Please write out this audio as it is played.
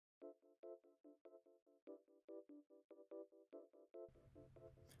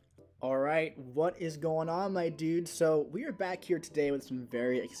Alright, what is going on, my dude? So we are back here today with some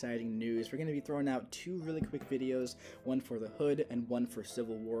very exciting news. We're going to be throwing out two really quick videos, one for the Hood and one for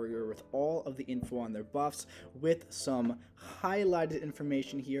Civil Warrior, with all of the info on their buffs, with some highlighted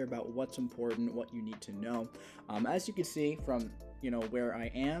information here about what's important, what you need to know. As you can see from where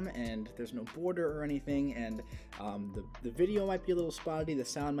I am, and there's no border or anything, and the video might be a little spotty, the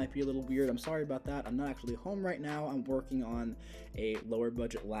sound might be a little weird. I'm sorry about that. I'm not actually home right now. I'm working on a lower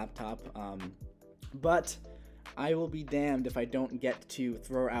budget laptop, but I will be damned if I don't get to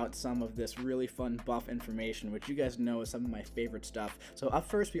throw out some of this really fun buff information, which you guys know is some of my favorite stuff. So up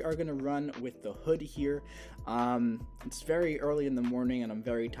first, we are going to run with the Hood here. It's very early in the morning and I'm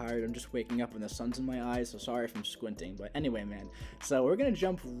very tired. I'm just waking up and the sun's in my eyes, so sorry if I'm squinting. But anyway, man, so we're going to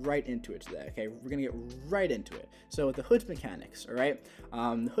jump right into it today, okay? We're going to get right into it. So with the Hood's mechanics, all right?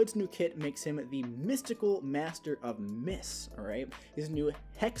 The Hood's new kit makes him the Mystical Master of Miss, all right? His new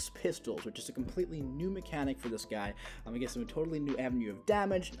Hex Pistols, which is a completely new mechanic for this guy. It gives him a totally new avenue of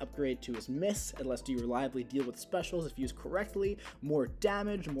damage, an upgrade to his miss. It lets you reliably deal with specials if used correctly, more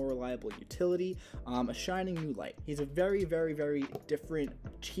damage, more reliable utility, a shining new light. He's a very, very, very different,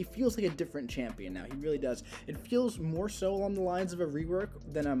 he feels like a different champion now. He really does. It feels more so along the lines of a rework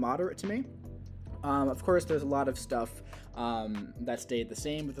than a moderate to me. Of course, there's a lot of stuff that stayed the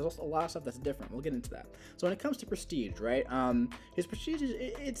same, but there's also a lot of stuff that's different. We'll get into that. So when it comes to prestige, right? His prestige,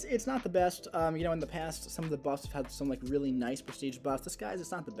 it's not the best. In the past, some of the buffs have had some like really nice prestige buffs. This guy's,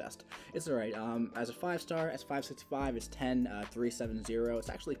 it's not the best. It's all right. As a 5-star, as 565, it's 10,370. It's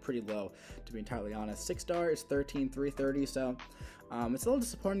actually pretty low, to be entirely honest. 6-star is 13,330. So it's a little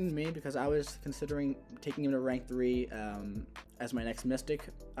disappointing to me because I was considering taking him to rank 3 as my next Mystic,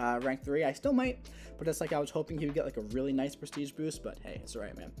 rank 3. I still might, but it's like I was hoping he would get like a really nice prestige boost, but hey, it's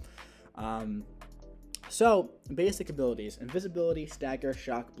alright, man. So basic abilities: invisibility, stagger,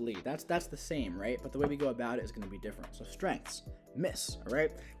 shock, bleed. That's the same, right? But the way we go about it is going to be different. So strengths: miss, all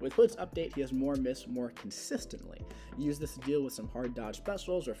right? With Hood's update, he has more miss more consistently. Use this to deal with some hard dodge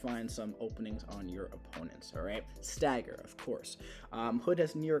specials or find some openings on your opponents, all right? Stagger, of course. Hood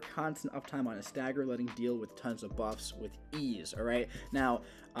has near constant uptime on his stagger, letting deal with tons of buffs with ease, all right? Now,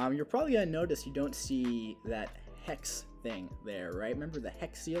 you're probably going to notice you don't see that Hex thing there, right? Remember the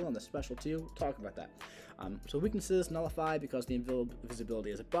Hex Seal on the special 2? We'll talk about that. So weaknesses nullify because the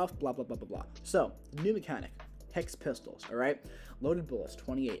invisibility is a buff, blah, blah, blah, blah, blah. So, new mechanic. Hex Pistols, alright? Loaded bullets,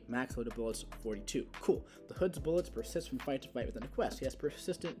 28. Max loaded bullets, 42. Cool. The Hood's bullets persist from fight to fight within a quest. He has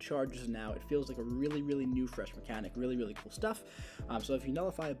persistent charges now. It feels like a really, really new, fresh mechanic. Really, really cool stuff. So if you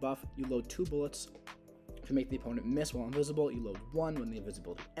nullify a buff, you load 2 bullets. If you make the opponent miss while invisible, you load 1 when the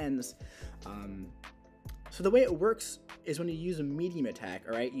invisibility ends. So the way it works is when you use a medium attack,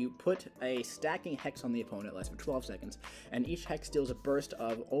 alright, you put a stacking hex on the opponent, lasts for 12 seconds, and each hex deals a burst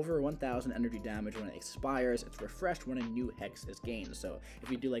of over 1,000 energy damage when it expires. It's refreshed when a new hex is gained. So if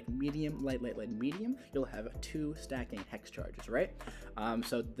you do like medium, light, medium, you'll have 2 stacking hex charges, right?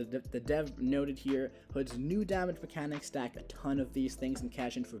 So the dev noted here, Hood's new damage mechanics stack a ton of these things and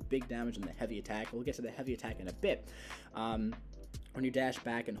cash in for big damage in the heavy attack. We'll get to the heavy attack in a bit. When you dash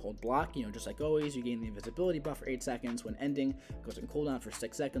back and hold block, just like always, you gain the invisibility buff for 8 seconds. When ending, it goes on cooldown for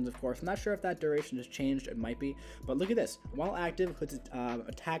 6 seconds, of course. I'm not sure if that duration has changed. It might be. But look at this. While active, Hood's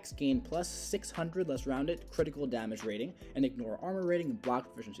attacks gain plus 600, less rounded, critical damage rating, and ignore armor rating and block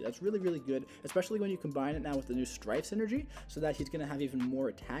proficiency. That's really, really good, especially when you combine it now with the new Strife synergy, so that he's going to have even more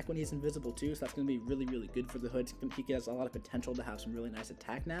attack when he's invisible too. So that's going to be really, really good for the Hood. He has a lot of potential to have some really nice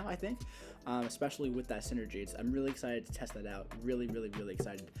attack now, I think, especially with that synergy. I'm really excited to test that out. Really, really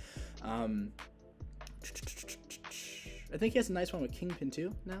excited. I think he has a nice one with Kingpin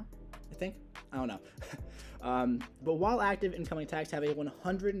too now, I think. I don't know. But while active, incoming attacks have a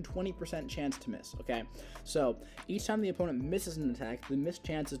 120% chance to miss, okay? So each time the opponent misses an attack, the miss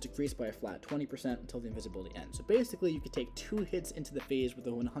chance is decreased by a flat 20% until the invisibility ends. So basically, you could take 2 hits into the phase with a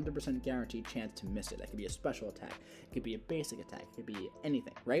 100% guaranteed chance to miss it. That could be a special attack, it could be a basic attack, it could be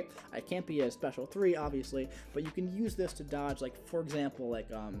anything, right? It can't be a special 3, obviously, but you can use this to dodge, like, for example, like,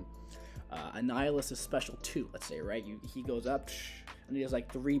 Annihilus is special 2, let's say, right? He goes up, and he has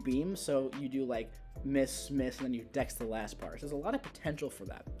like 3 beams, so you do like miss, and then you dex the last part. So there's a lot of potential for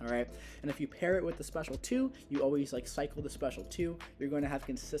that, alright? And if you pair it with the special 2, you always like cycle the special 2, you're going to have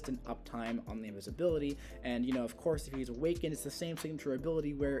consistent uptime on the invisibility, and of course, if he's awakened, it's the same signature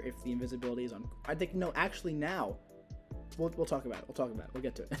ability where if the invisibility is on, I think, no, actually now, we'll talk about it, we'll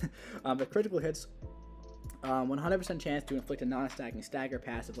get to it. The critical hits, 100% chance to inflict a non-stacking stagger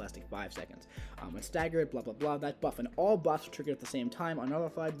passive lasting 5 seconds. When staggered, blah blah blah, that buff and all buffs triggered at the same time.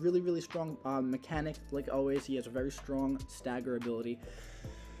 Unnullified, really strong mechanic. Like always, he has a very strong stagger ability.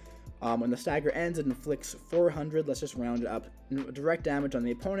 When the stagger ends, it inflicts 400, let's just round it up, direct damage on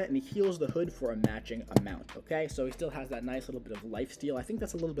the opponent, and he heals the hood for a matching amount, okay? So he still has that nice little bit of life steal. I think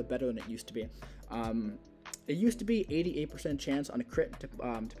that's a little bit better than it used to be. It used to be 88% chance on a crit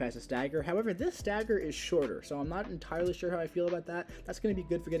to pass a stagger. However, this stagger is shorter, so I'm not entirely sure how I feel about that. That's going to be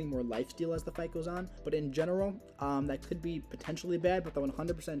good for getting more life steal as the fight goes on, but in general, that could be potentially bad, but the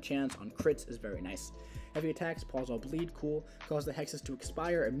 100% chance on crits is very nice. Heavy attacks, pause all bleed, cool. Cause the hexes to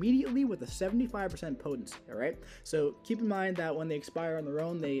expire immediately with a 75% potency, alright? So keep in mind that when they expire on their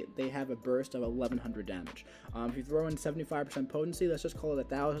own, they have a burst of 1100 damage. If you throw in 75% potency, let's just call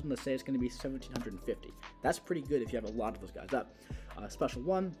it 1000, let's say it's going to be 1750. That's pretty good if you have a lot of those guys up. Special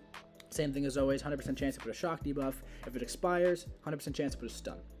 1, same thing as always, 100% chance to put a shock debuff. If it expires, 100% chance to put a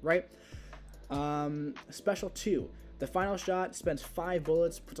stun, right? Special 2. The final shot spends 5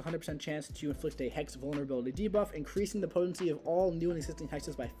 bullets, puts a 100% chance to inflict a hex vulnerability debuff, increasing the potency of all new and existing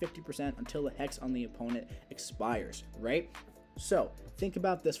hexes by 50% until the hex on the opponent expires, right? So, think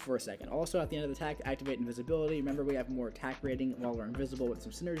about this for a second. Also, at the end of the attack, activate invisibility. Remember, we have more attack rating while we're invisible with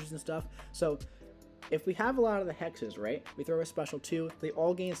some synergies and stuff. So, if we have a lot of the hexes, right, we throw a special 2, they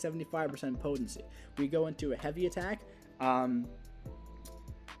all gain 75% potency. We go into a heavy attack,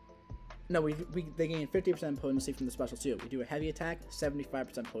 no, they gain 50% potency from the special 2. We do a heavy attack,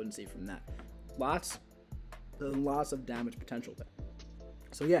 75% potency from that. Lots of damage potential there.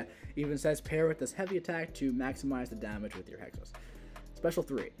 So yeah, even says pair with this heavy attack to maximize the damage with your hexes. Special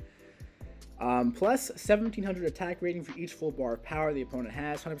 3. Plus 1700 attack rating for each full bar of power the opponent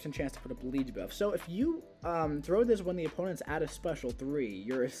has, 100% chance to put a bleed buff. So if you throw this when the opponent's at a special 3,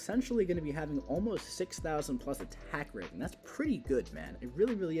 you're essentially going to be having almost 6000 plus attack rating. That's pretty good, man. It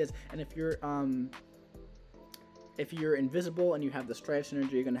really, really is. And if you're invisible and you have the strife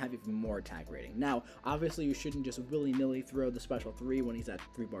synergy, you're going to have even more attack rating. Now, obviously, you shouldn't just willy-nilly throw the special 3 when he's at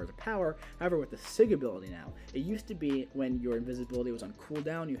 3 bars of power. However, with the SIG ability now, it used to be when your invisibility was on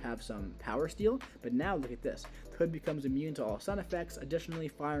cooldown, you have some power steal, but now look at this. The hood becomes immune to all stun effects, additionally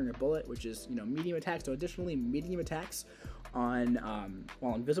firing a bullet, which is, medium attacks, so additionally medium attacks on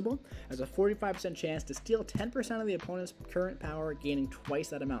while invisible, has a 45% chance to steal 10% of the opponent's current power, gaining twice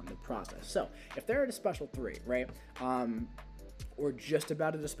that amount in the process. So if they're at a special 3, right, or just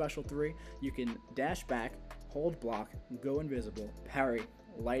about at a special 3, you can dash back, hold block, go invisible, parry,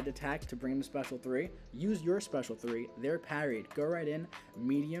 light attack to bring them to special 3, use your special 3, they're parried, go right in,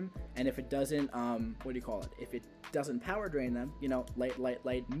 medium, and if it doesn't, if it doesn't power drain them,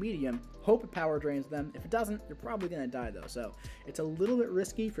 light, medium, hope it power drains them. If it doesn't, you're probably gonna die though. So it's a little bit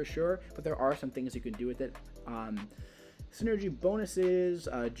risky for sure, but there are some things you can do with it. Synergy bonuses,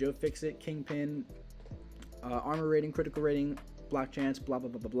 Joe Fixit, Kingpin, armor rating, critical rating, block chance, blah blah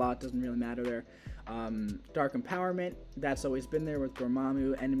blah blah blah, it doesn't really matter there. Dark empowerment, that's always been there with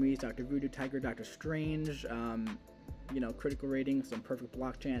Dormammu, enemies, Dr. Voodoo, Tiger, Dr. Strange, critical rating, some perfect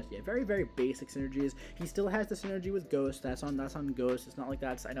block chance. Yeah, very, very basic synergies. He still has the synergy with Ghost. That's on Ghost. It's not like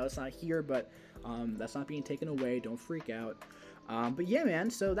that. I know it's not here, but that's not being taken away. Don't freak out. But yeah, man,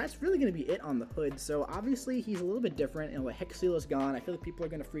 so that's really going to be it on the hood. So obviously he's a little bit different, and the Hex Seal is gone. I feel like people are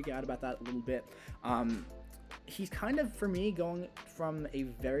going to freak out about that a little bit. He's kind of, for me, going from a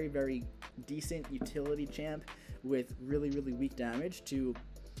very, very decent utility champ with really, really weak damage to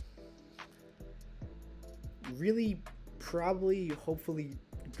really probably, hopefully,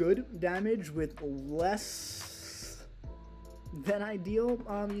 good damage with less than ideal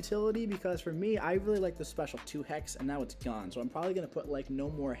utility, because for me, I really like the special 2 hex, and now it's gone. So I'm probably going to put like no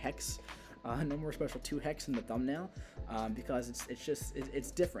more hex, no more special 2 hex in the thumbnail, because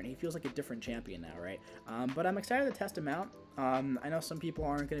it's different. He feels like a different champion now, right? But I'm excited to test him out. I know some people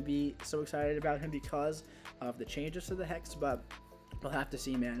aren't going to be so excited about him because of the changes to the hex, but we'll have to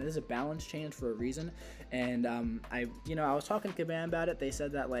see, man. It is a balance change for a reason, and I was talking to Kabam about it. They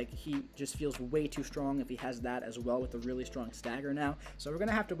said that like he just feels way too strong if he has that as well with a really strong stagger now. So we're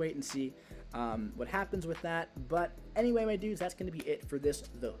gonna have to wait and see what happens with that. But anyway, my dudes, that's gonna be it for this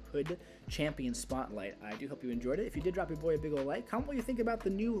The Hood Champion Spotlight. I do hope you enjoyed it. If you did, drop your boy a big ol' like. Comment what you think about the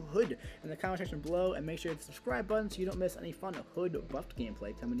new hood in the comment section below, and make sure to hit the subscribe button so you don't miss any fun hood buffed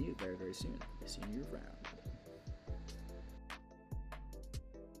gameplay coming to you very, very soon. See you around.